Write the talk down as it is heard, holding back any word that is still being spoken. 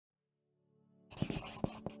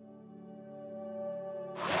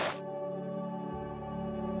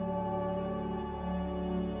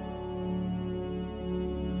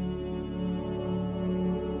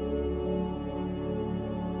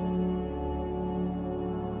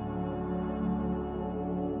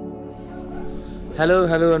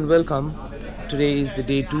Hello and welcome. Today is the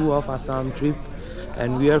day 2 of Assam trip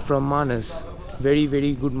and we are from æmʌnəs.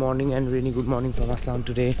 Very good morning and really good morning from Assam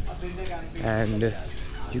today. And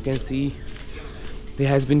you can see there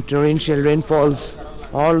has been torrential rainfalls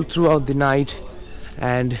all throughout the night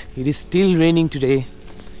and it is still raining today.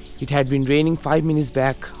 It had been raining 5 minutes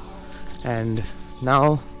back and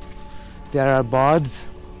now there are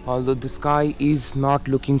birds, although the sky is not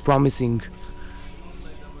looking promising.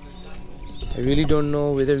 I really don't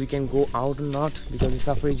know whether we can go out or not because the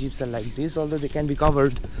safari jeeps are like this, although they can be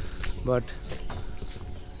covered, but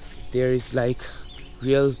there is like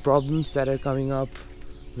real problems that are coming up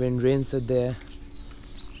when rains are there.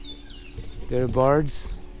 There are birds,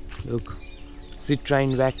 look,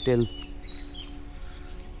 citrine wagtail.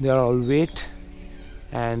 They are all wet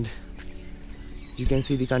and you can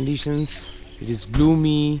see the conditions. It is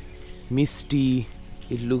gloomy, misty,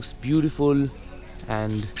 it looks beautiful,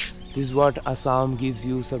 and this is what Assam gives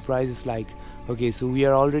you surprises like. Okay, so we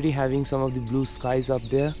are already having some of the blue skies up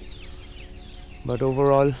there, but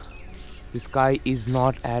overall the sky is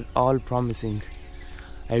not at all promising.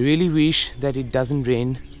 I really wish that it doesn't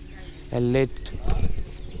rain and let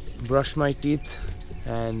brush my teeth.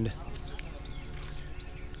 And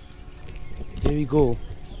here we go,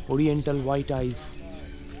 oriental white eyes.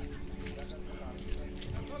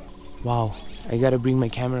 Wow, I gotta bring my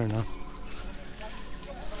camera now.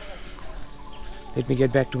 Let me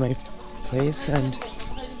get back to my place and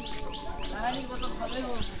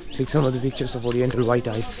take some of the pictures of oriental white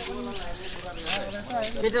eyes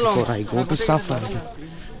before I go to safari.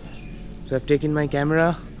 So I've taken my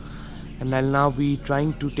camera and I'll now be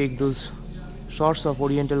trying to take those shots of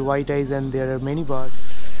oriental white eyes, and there are many birds.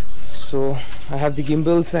 So I have the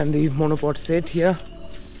gimbals and the monopod set here.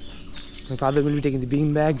 My father will be taking the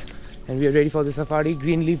bean bag and we are ready for the safari.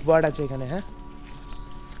 Green leaf bird ache ekhane, ha?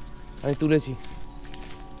 Ami tulechi.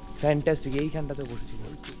 Fantastic, এইখানটাতে বসেছি।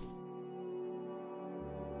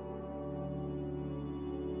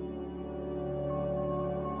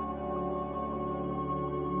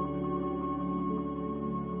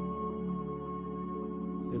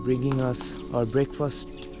 They're bringing us our breakfast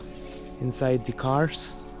inside the cars.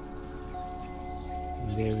 And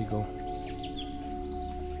there we go.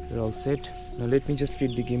 They're all set. Now let me just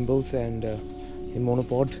fit the gimbals and the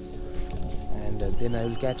monopod, and then I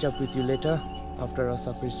will catch up with you later after our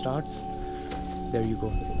safari starts. There you go.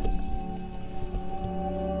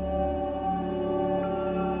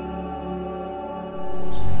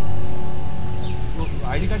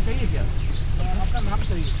 ID card चाहिए क्या? आपका नाम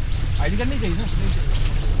चाहिए, ID card नहीं चाहिए ना? नहीं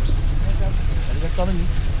चाहिए, आईडी कार्ड तो नहीं।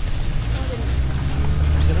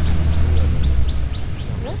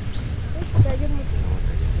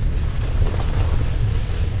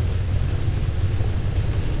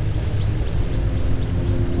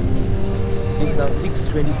 It's now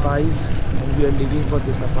 6:25 and we are leaving for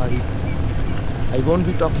the safari. I won't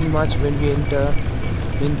be talking much when we enter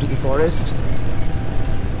into the forest.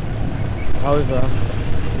 However,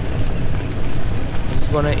 I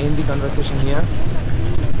just want to end the conversation here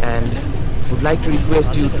and would like to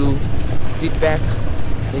request you to sit back,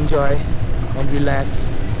 enjoy and relax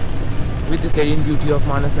with the serene beauty of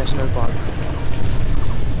æmʌnəs National Park.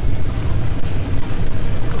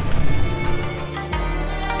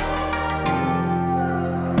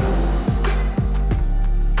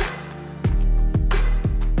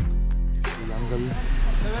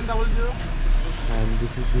 And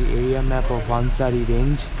this is the area map of Vansari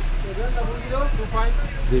range,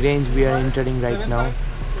 the range we are entering right now.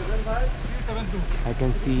 I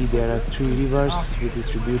can see there are 3 rivers with its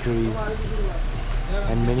tributaries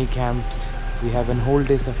and many camps. We have a whole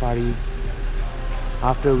day safari.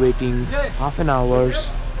 After waiting half an hour,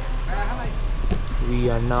 we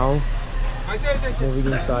are now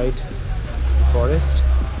moving inside the forest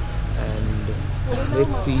and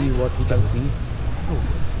let's see what we can see.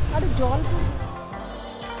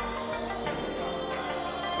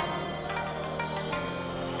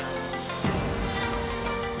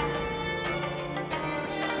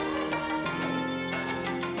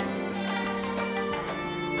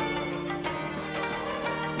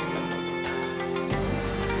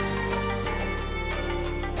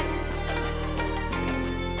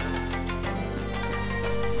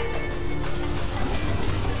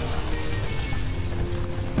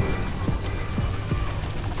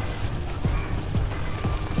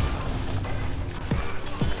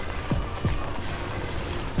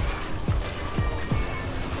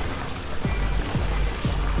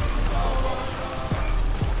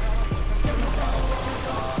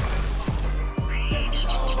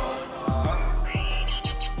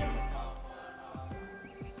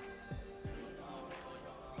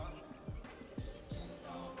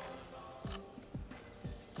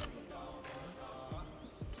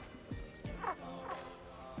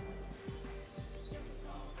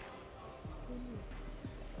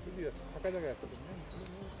 Yes, ফাঁকা জায়গা আছে তো।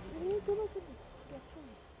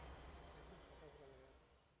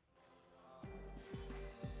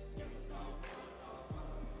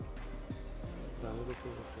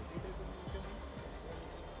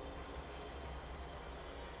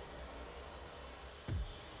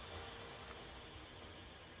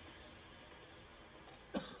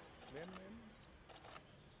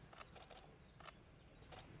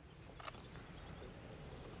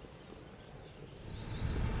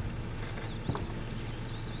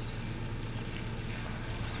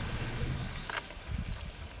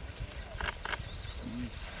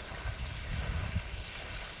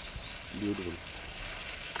 Beautiful.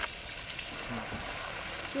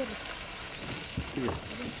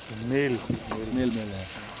 Male.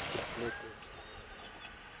 Yeah.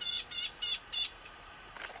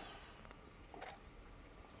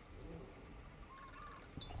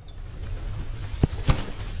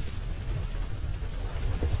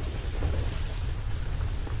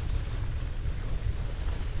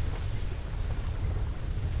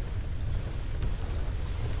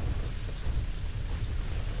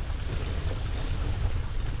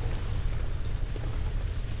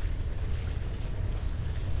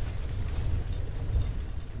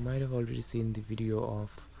 You might have already seen the video of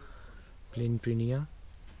plain prinia.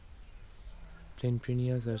 Plain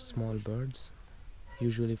prinias are small birds,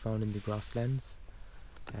 usually found in the grasslands,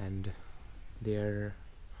 and they are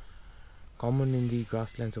common in the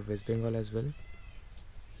grasslands of West Bengal as well.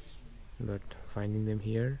 But finding them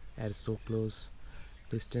here at so close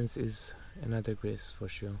distance is another grace for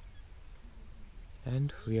sure. And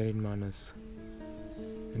we are in æmʌnəs,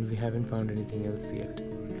 and we haven't found anything else yet.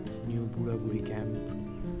 New Buraburi camp.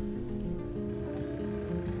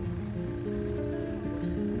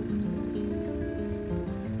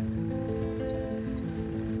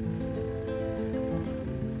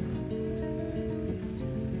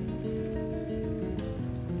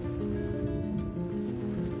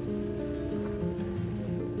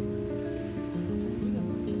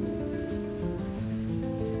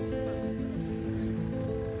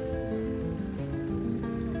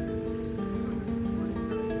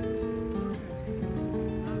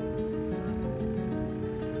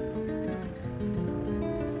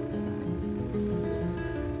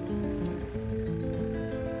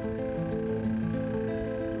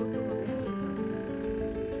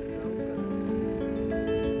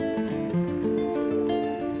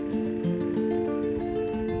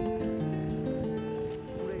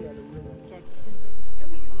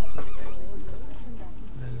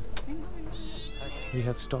 We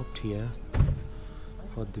have stopped here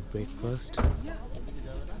for the breakfast,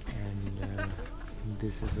 and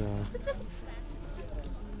this is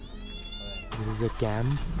a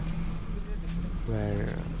camp where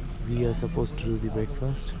we are supposed to do the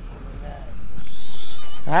breakfast.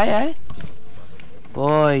 Hi,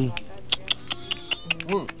 boy.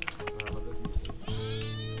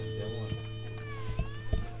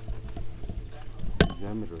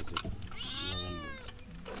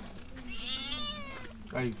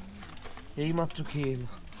 এই মাত্র খেয়ে এলো।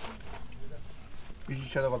 পিসির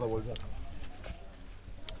সাথে কথা বলবো।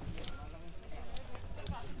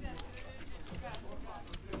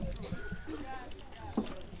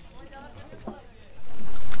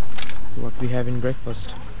 So what we have in breakfast: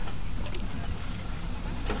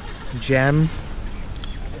 jam,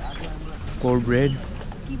 cold bread,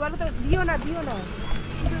 কি বলো তো, দিও না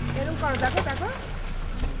এরকম করো, দেখো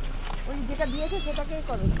ওই যেটা দিয়েছে সেটাকে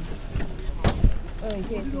করো। ওই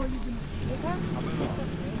যে এটা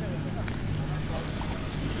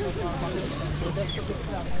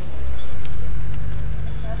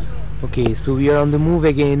Okay, so we are on the move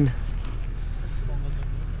again.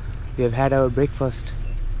 We have had our breakfast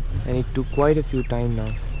and it took quite a few time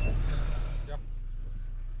now.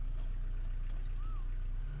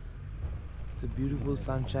 It's a beautiful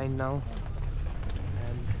sunshine now,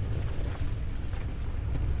 and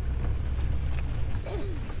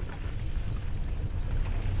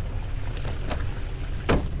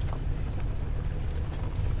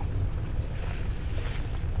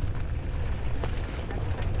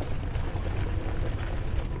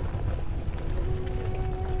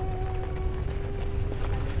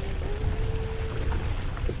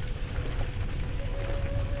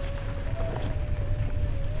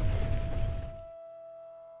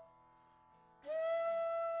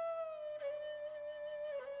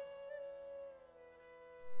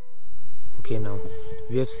okay, now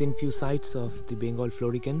we have seen few sights of the Bengal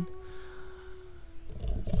florican.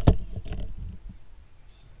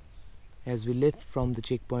 As we left from the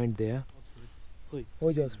checkpoint there,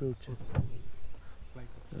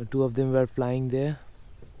 two of them were flying there,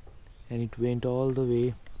 and it went all the way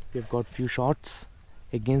We have got few shots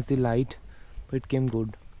against the light, but it came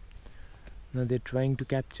good. Now they're trying to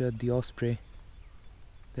capture the osprey.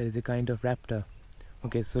 There is a kind of raptor.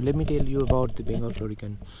 Okay, so let me tell you about the Bengal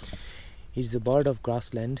florican. It's a bird of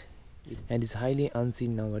grassland and is highly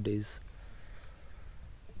unseen nowadays.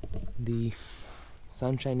 The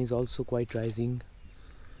sunshine is also quite rising,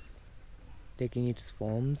 taking its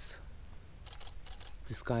forms.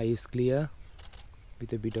 The sky is clear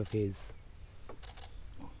with a bit of haze.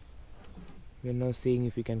 We are now seeing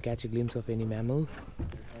if we can catch a glimpse of any mammal.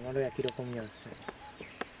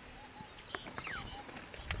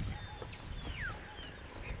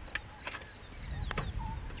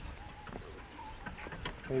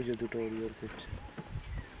 ওই যে দুটো ওরিওর করছে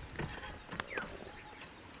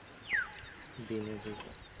দিনে দুটো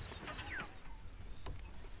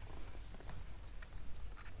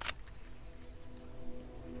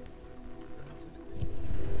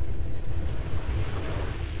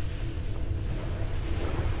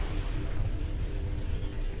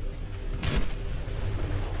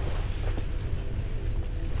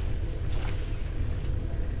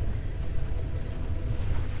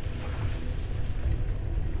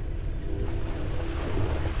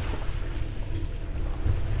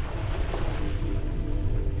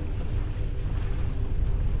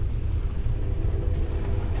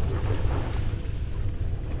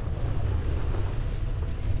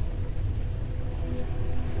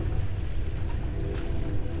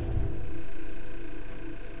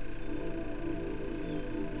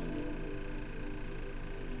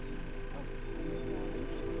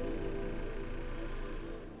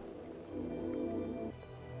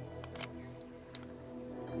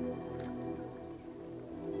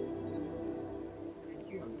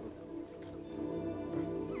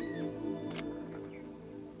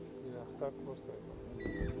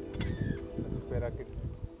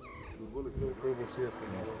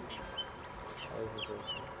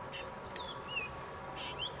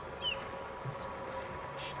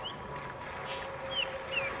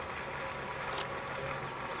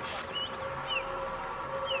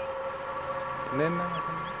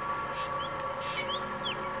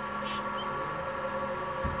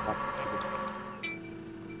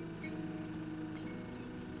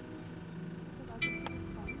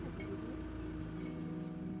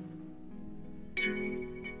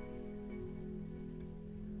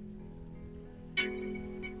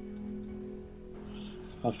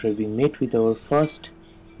After being met with our first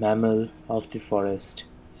mammal of the forest,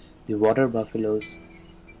 the water buffaloes,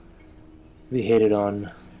 we headed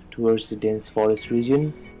on towards the dense forest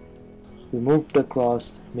region. We moved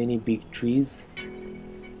across many big trees,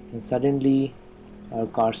 and suddenly our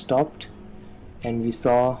car stopped and we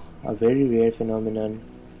saw a very rare phenomenon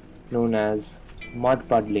known as mud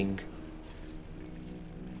puddling.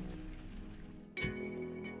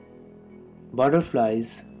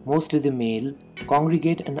 Butterflies, mostly the male,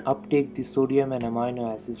 congregate and uptake the sodium and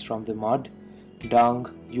amino acids from the mud,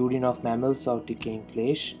 dung, urine of mammals or decaying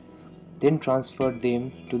flesh, then transfer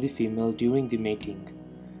them to the female during the mating.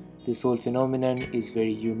 This whole phenomenon is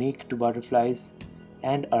very unique to butterflies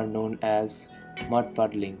and are known as mud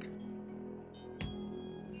puddling.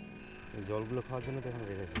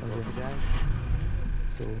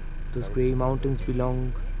 So those grey mountains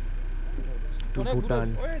belong to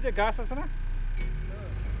Bhutan.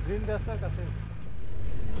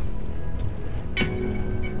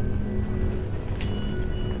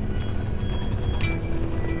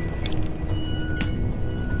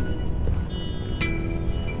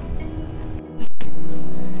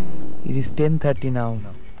 It is 10:30 now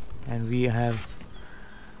and we have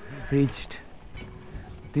reached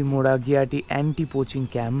the Moragiati anti-poaching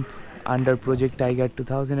camp under Project Tiger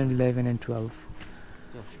 2011 and 12.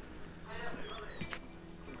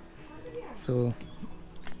 So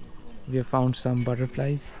we have found some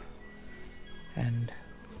butterflies and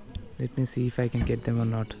let me see if I can get them or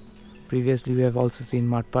not. Previously we have also seen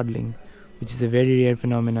mud puddling, which is a very rare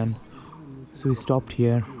phenomenon. So we stopped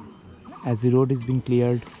here as the road is being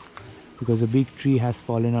cleared because a big tree has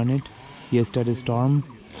fallen on it. Yesterday's storm,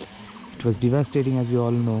 it was devastating as we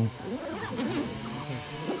all know.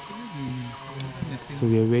 So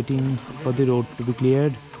we are waiting for the road to be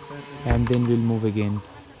cleared and then we'll move again.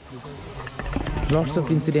 Lots of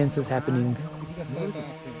incidences happening.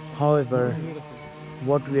 However,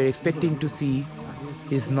 what we are expecting to see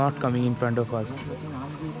is not coming in front of us.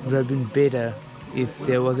 It would have been better if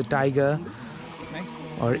there was a tiger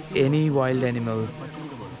or any wild animal,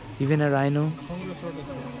 even a rhino.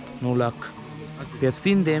 No luck. We have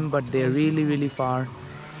seen them, but they are really far.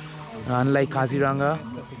 Unlike Kaziranga,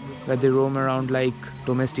 where they roam around like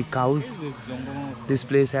domestic cows, this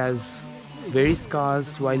place has very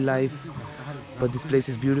scarce wildlife, but this place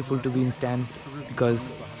is beautiful to be instant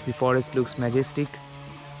because the forest looks majestic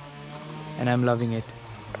and I'm loving it.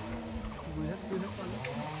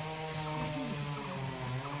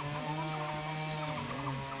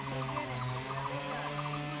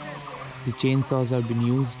 The chainsaws are being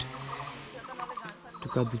used to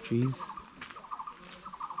cut the trees.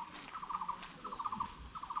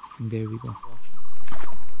 And there we go.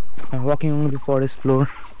 I'm walking on the forest floor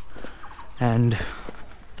and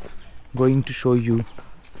going to show you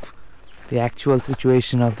the actual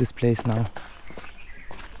situation of this place now.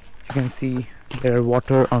 You can see there are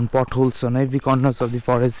water on potholes on every corners of the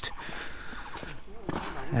forest,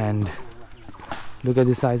 and look at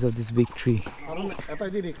the size of this big tree.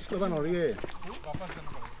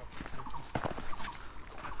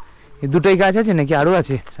 এই দুটোই গাছ আছে নাকি আরো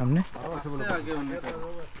আছে সামনে?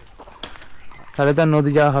 তাহলে তো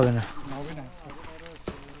নদী যাওয়া হবে না।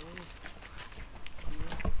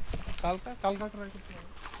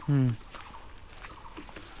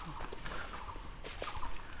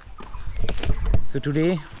 So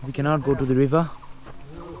today we cannot go to the river.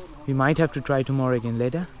 We might have to try tomorrow again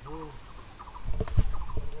later.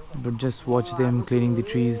 But just watch them clearing the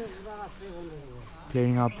trees,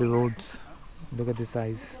 clearing up the roads. Look at the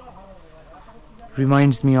size.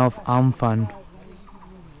 Reminds me of Amphan.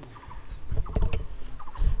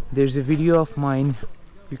 There's a video of mine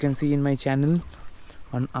you can see in my channel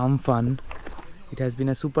on Amphan. It has been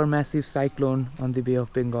a supermassive cyclone on the Bay of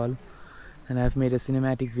Bengal, and I've made a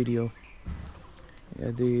cinematic video.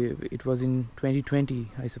 It was in 2020,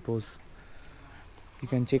 I suppose. You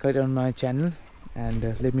can check it on my channel. And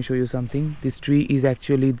let me show you something. This tree is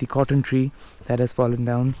actually the cotton tree that has fallen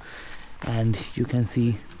down, and you can see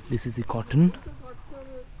this is the cotton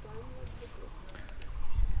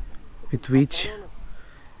with which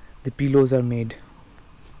the pillows are made,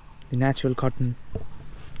 the natural cotton,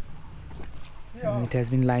 and it has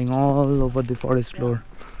been lying all over the forest floor.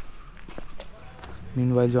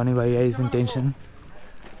 Meanwhile Johnny Bhaiya is in tension.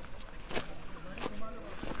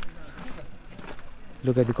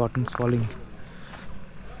 Look at the cottons falling.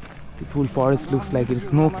 The full forest looks like it is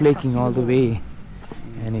snowflaking all the way,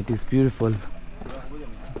 and it is beautiful.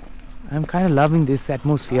 I'm kind of loving this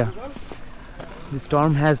atmosphere. The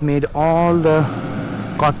storm has made all the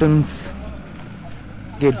cottons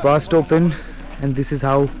get burst open, and this is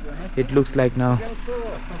how it looks like now.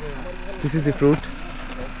 This is the fruit.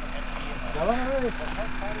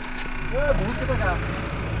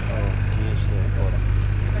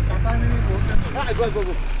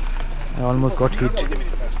 I almost got hit.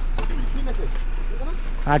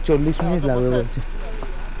 R 40 minute লাগবে বলছে।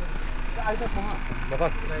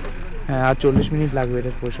 হ্যাঁ আর 40 minute লাগবে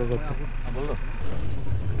এটা পরিষ্কার করতে।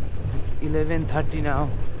 11:30 now.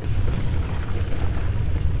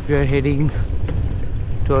 We are heading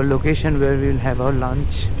to our location where we will have our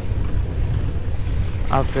lunch.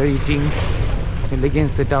 After eating, we'll again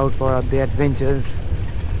set out for the adventures.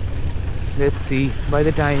 Let's see, by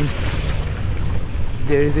the time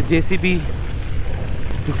there is a JCB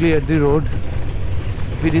to clear the road.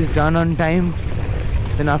 If it is done on time,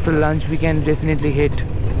 then after lunch we can definitely head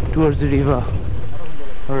towards the river.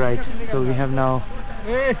 Alright, so we have now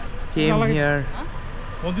came here.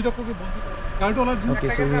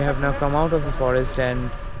 Okay, so we have now come out of the forest and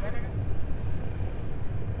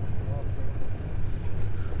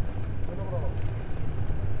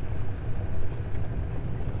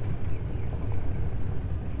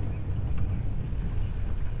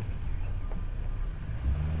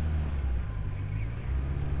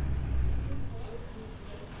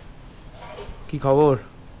কি খবর?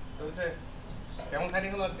 চলছে। কেমন siding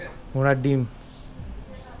হলো আজকে? ঘোড়ার ডিম।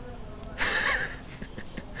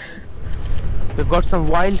 We've got some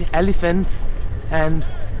wild elephants and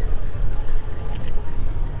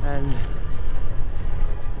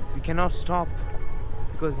we cannot stop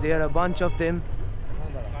because there are a bunch of them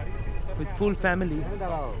with full family.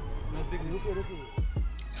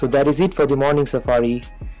 So that is it for the morning safari.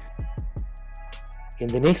 In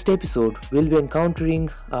the next episode, we'll be encountering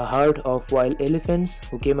a herd of wild elephants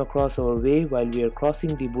who came across our way while we are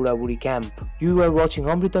crossing the Buraburi camp. You are watching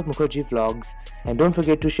Amreetap Mukherjee vlogs, and don't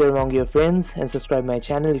forget to share among your friends and subscribe my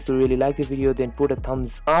channel. If you really like the video, then put a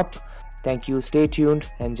thumbs up. Thank you, stay tuned,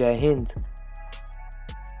 and Jai Hind.